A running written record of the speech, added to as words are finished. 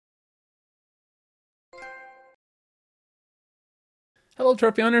Hello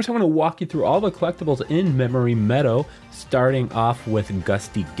trophy hunters, I'm going to walk you through all the collectibles in Memory Meadow. Starting off with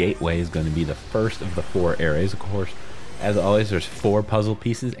Gusty Gateway is going to be the first of the 4 areas. Of course, as always, there's 4 puzzle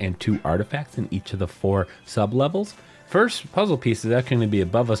pieces and 2 artifacts in each of the 4 sub-levels. First puzzle piece is actually going to be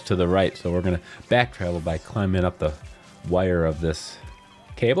above us to the right, so we're going to back travel by climbing up the wire of this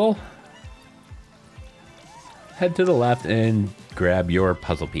cable. Head to the left and grab your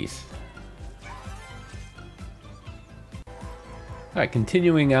puzzle piece. Alright,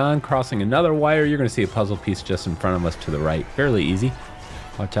 continuing on, crossing another wire, you're going to see a puzzle piece just in front of us to the right. Fairly easy.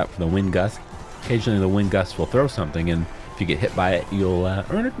 Watch out for the wind gust. Occasionally the wind gust will throw something, and if you get hit by it, you'll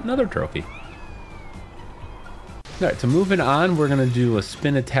earn another trophy. Alright, so moving on, we're going to do a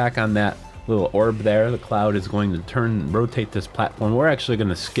spin attack on that little orb there. The cloud is going to turn and rotate this platform. We're actually going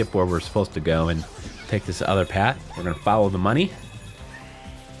to skip where we're supposed to go and take this other path. We're going to follow the money,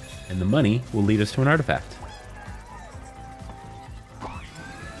 and the money will lead us to an artifact.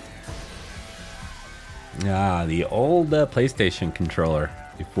 Ah, the old PlayStation controller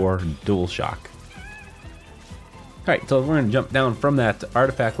before DualShock. Alright, so we're going to jump down from that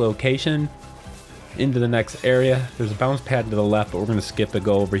artifact location into the next area. There's a bounce pad to the left, but we're going to skip and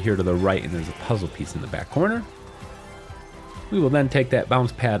go over here to the right, and there's a puzzle piece in the back corner. We will then take that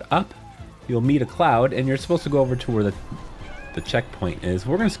bounce pad up. You'll meet a cloud, and you're supposed to go over to where the checkpoint is.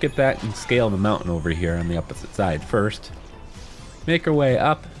 We're going to skip that and scale the mountain over here on the opposite side first. Make our way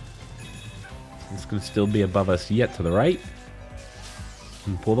up. It's going to still be above us yet to the right.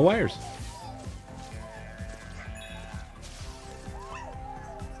 And pull the wires.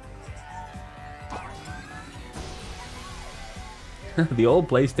 The old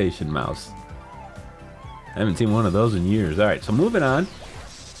PlayStation mouse. I haven't seen one of those in years. Alright, so moving on.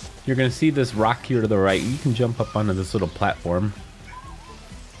 You're going to see this rock here to the right. You can jump up onto this little platform.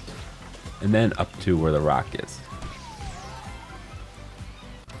 And then up to where the rock is.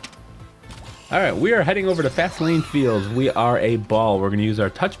 Alright, we are heading over to Fastlane Fields. We are a ball. We're going to use our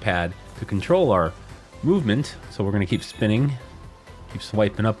touchpad to control our movement. So we're going to keep spinning. Keep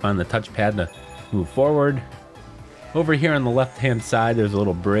swiping up on the touchpad to move forward. Over here on the left-hand side, there's a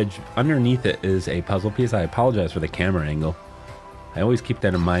little bridge. Underneath it is a puzzle piece. I apologize for the camera angle. I always keep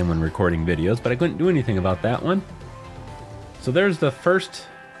that in mind when recording videos, but I couldn't do anything about that one. So there's the first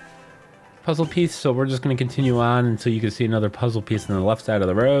puzzle piece. So we're just going to continue on until you can see another puzzle piece on the left side of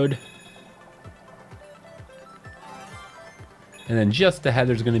the road. And then just ahead,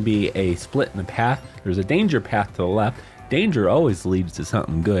 there's going to be a split in the path. There's a danger path to the left. Danger always leads to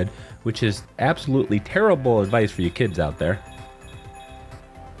something good, which is absolutely terrible advice for you kids out there.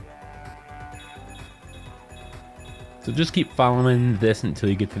 So just keep following this until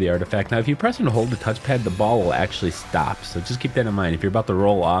you get to the artifact. Now, if you press and hold the touchpad, the ball will actually stop. So just keep that in mind. If you're about to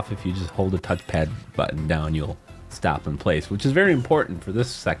roll off, if you just hold the touchpad button down, you'll stop in place, which is very important for this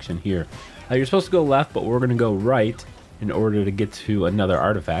section here. You're supposed to go left, but we're going to go right in order to get to another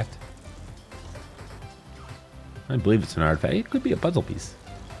artifact. I believe it's an artifact. It could be a puzzle piece.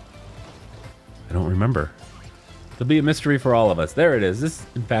 I don't remember. There'll be a mystery for all of us. There it is. This is,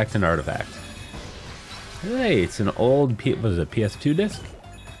 in fact, an artifact. Hey, it's an old, what is it, PS2 disc?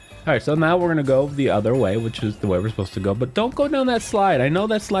 Alright, so now we're going to go the other way, which is the way we're supposed to go. But don't go down that slide. I know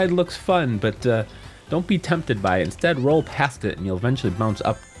that slide looks fun, but don't be tempted by it. Instead, roll past it, and you'll eventually bounce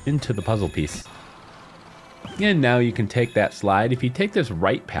up into the puzzle piece. And now you can take that slide. If you take this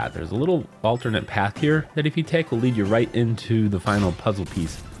right path, there's a little alternate path here that if you take will lead you right into the final puzzle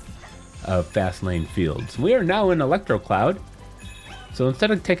piece of Fastlane Fields. We are now in Electrocloud. So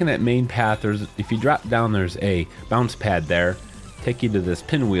instead of taking that main path, if you drop down, there's a bounce pad there. Take you to this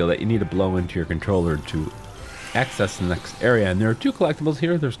pinwheel that you need to blow into your controller to access the next area. And there are 2 collectibles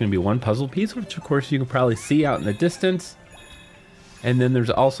here. There's going to be 1 puzzle piece, which of course you can probably see out in the distance. And then there's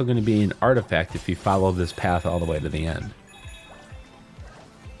also going to be an artifact if you follow this path all the way to the end.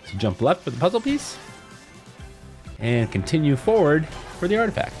 So jump left for the puzzle piece. And continue forward for the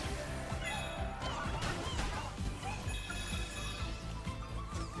artifact.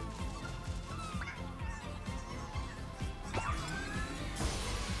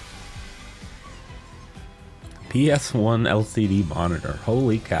 PS1 LCD monitor.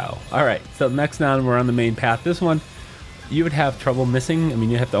 Holy cow. Alright, so next on we're on the main path. This one, you would have trouble missing. I mean,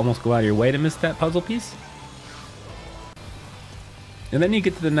 you have to almost go out of your way to miss that puzzle piece. And then you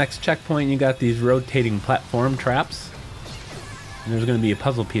get to the next checkpoint, you got these rotating platform traps. And there's going to be a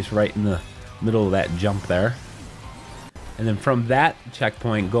puzzle piece right in the middle of that jump there. And then from that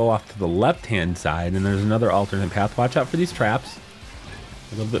checkpoint, go off to the left-hand side, and there's another alternate path. Watch out for these traps.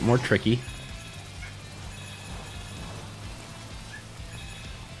 A little bit more tricky.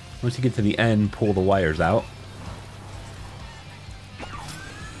 Once you get to the end, pull the wires out.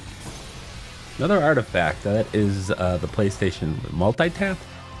 Another artifact. That is the PlayStation multi-tap.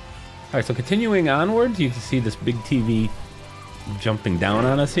 All right, so continuing onwards, you can see this big TV jumping down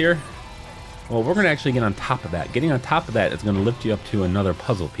on us here. Well, we're going to actually get on top of that. Getting on top of that is going to lift you up to another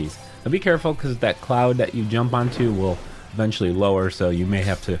puzzle piece. Now be careful, because that cloud that you jump onto will eventually lower, so you may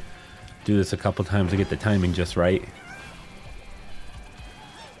have to do this a couple times to get the timing just right.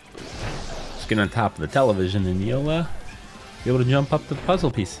 Just get on top of the television and you'll be able to jump up the puzzle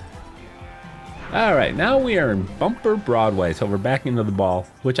piece. Alright, now we are in Bumper Broadway, so we're back into the ball,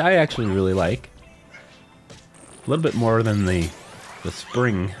 which I actually really like. A little bit more than the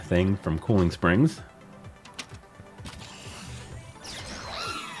spring thing from Cooling Springs.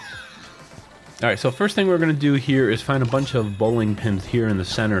 Alright, so first thing we're going to do here is find a bunch of bowling pins here in the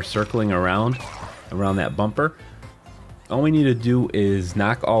center circling around that bumper. All we need to do is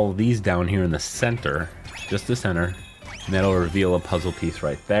knock all of these down here in the center, just the center, and that'll reveal a puzzle piece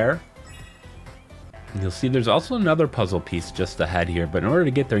right there. And you'll see there's also another puzzle piece just ahead here, but in order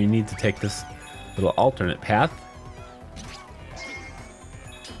to get there you need to take this little alternate path.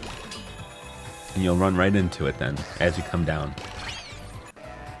 And you'll run right into it then, as you come down.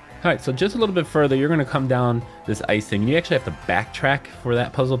 Alright, so just a little bit further, you're going to come down this icing. You actually have to backtrack for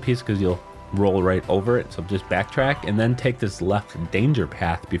that puzzle piece because you'll roll right over it. So just backtrack and then take this left danger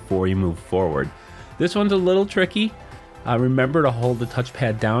path before you move forward. This one's a little tricky. Remember to hold the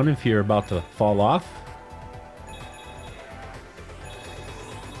touchpad down if you're about to fall off.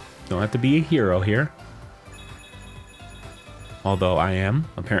 Don't have to be a hero here. Although I am,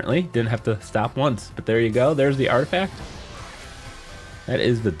 apparently. Didn't have to stop once. But there you go. There's the artifact. That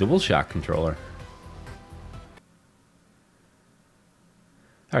is the DualShock controller.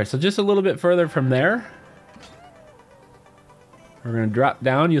 Alright, so just a little bit further from there. We're going to drop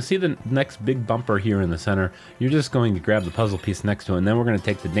down. You'll see the next big bumper here in the center. You're just going to grab the puzzle piece next to it. And then we're going to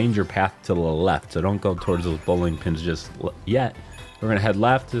take the danger path to the left. So don't go towards those bowling pins just yet. We're going to head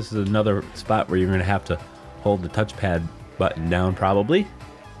left. This is another spot where you're going to have to hold the touchpad button down probably.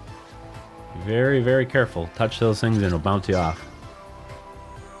 Be very, very careful. Touch those things and it'll bounce you off.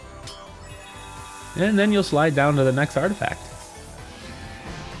 And then you'll slide down to the next artifact.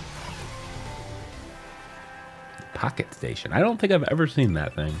 Pocket station. I don't think I've ever seen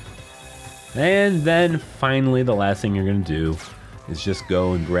that thing. And then finally the last thing you're going to do is just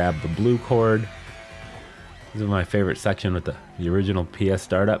go and grab the blue cord. This is my favorite section with the original PS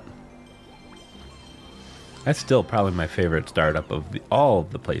startup. That's still probably my favorite startup of all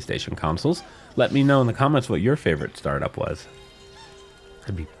of the PlayStation consoles. Let me know in the comments what your favorite startup was.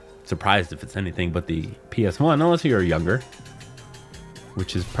 I'd be surprised if it's anything but the PS1, unless you're younger,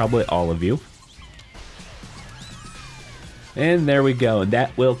 which is probably all of you. And there we go.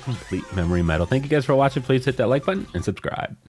 That will complete Memory Metal. Thank you guys for watching. Please hit that like button and subscribe.